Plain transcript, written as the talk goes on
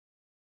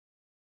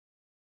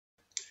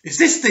Is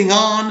this thing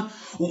on?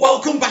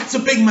 Welcome back to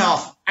Big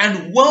Mouth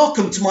and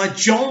welcome to my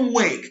John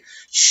Wick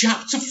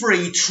Chapter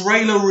 3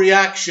 trailer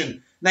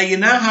reaction. Now you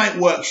know how it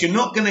works. You're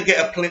not going to get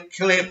a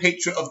clear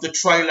picture of the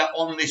trailer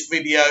on this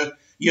video.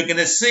 You're going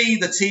to see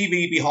the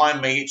TV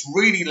behind me. It's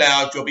really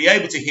loud. You'll be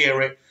able to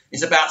hear it.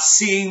 It's about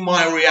seeing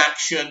my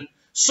reaction.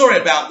 Sorry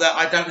about that.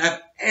 I don't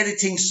have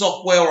editing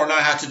software or know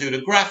how to do the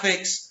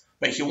graphics.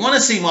 But if you want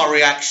to see my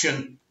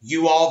reaction,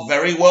 you are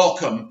very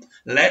welcome.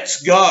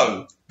 Let's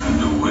go.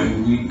 And away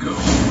we go.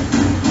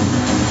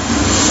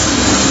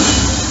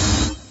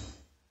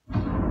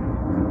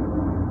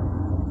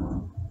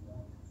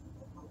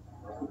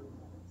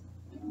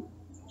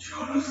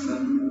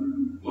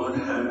 Jonathan, what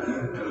have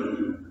you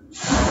done?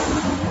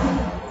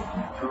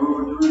 To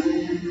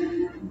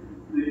dream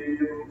the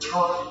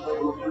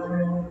impossible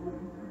dream.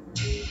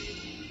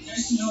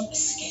 There's no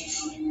escape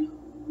for you.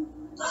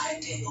 I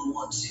did but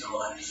once in your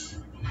life.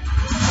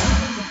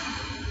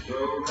 The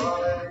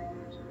right,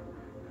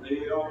 the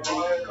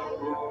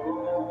unbreakable.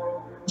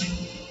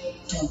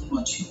 Tell me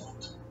what you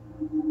want.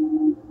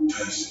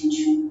 Passage.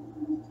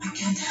 I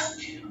can't help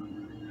you.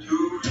 To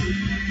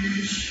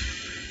reach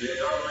the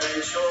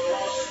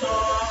unreachable star.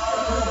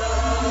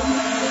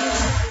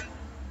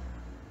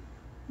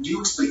 Do you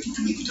expect him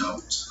to make it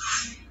out?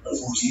 A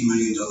 $14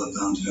 million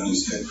bounty on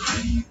his head.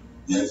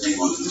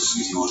 Everyone in the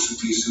city wants a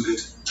piece of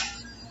it.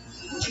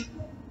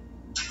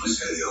 I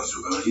say the odds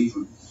are about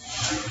even.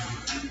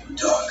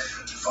 Doc,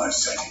 5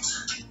 seconds.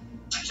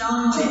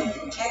 John Wick,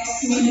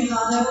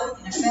 excommunicado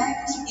in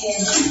effect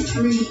in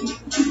 3,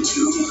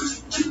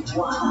 2,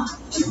 1.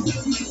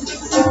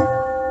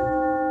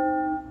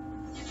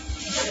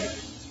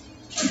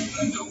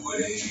 And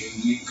away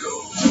we go.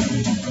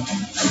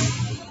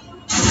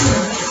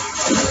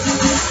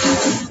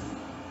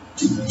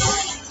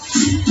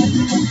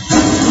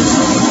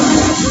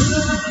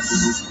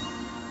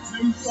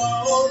 To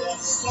follow the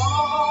star,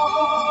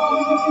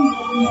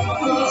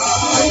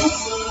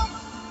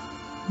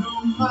 no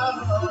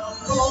matter how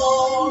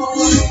far,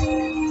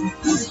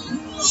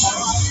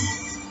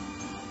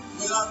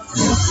 without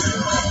fear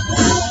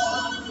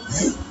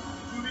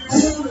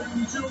to be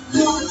willing to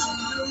watch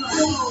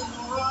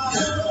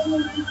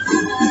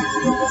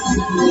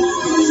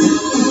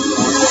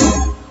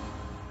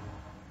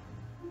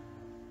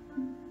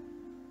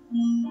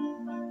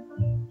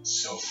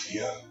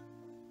Sophia,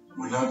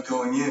 we're not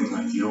going in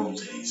like the old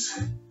days.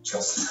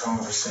 Just a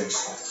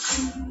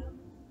conversation.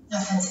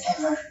 Nothing's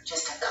ever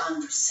just a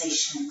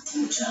conversation with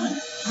you, John.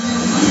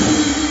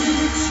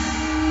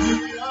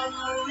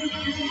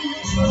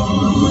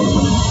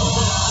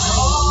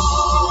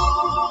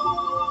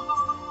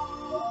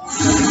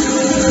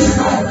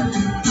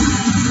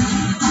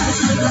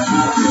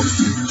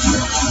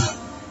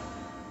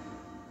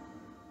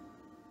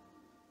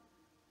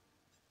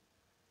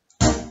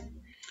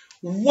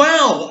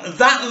 Wow,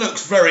 that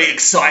looks very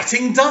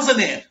exciting, doesn't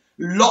it?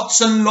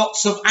 Lots and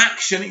lots of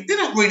action. It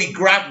didn't really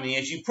grab me,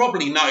 as you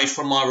probably noticed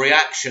from my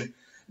reaction.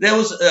 There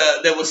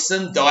was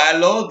some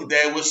dialogue,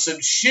 there was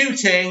some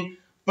shooting,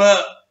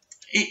 but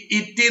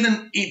it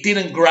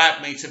didn't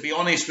grab me, to be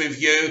honest with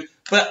you.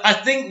 But I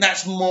think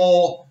that's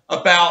more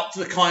about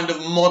the kind of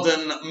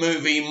modern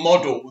movie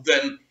model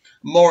than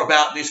more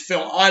about this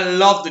film. I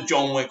love the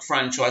John Wick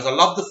franchise. I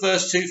love the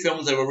first 2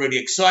 films. They were really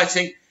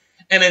exciting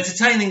and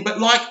entertaining, but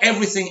like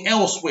everything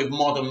else with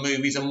modern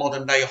movies and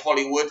modern day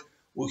Hollywood,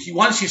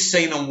 once you've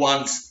seen them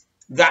once,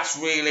 that's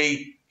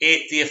really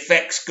it. The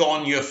effect's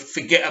gone. You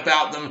forget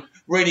about them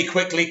really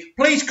quickly.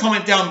 Please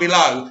comment down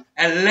below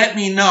and let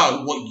me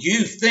know what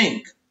you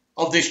think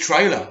of this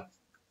trailer.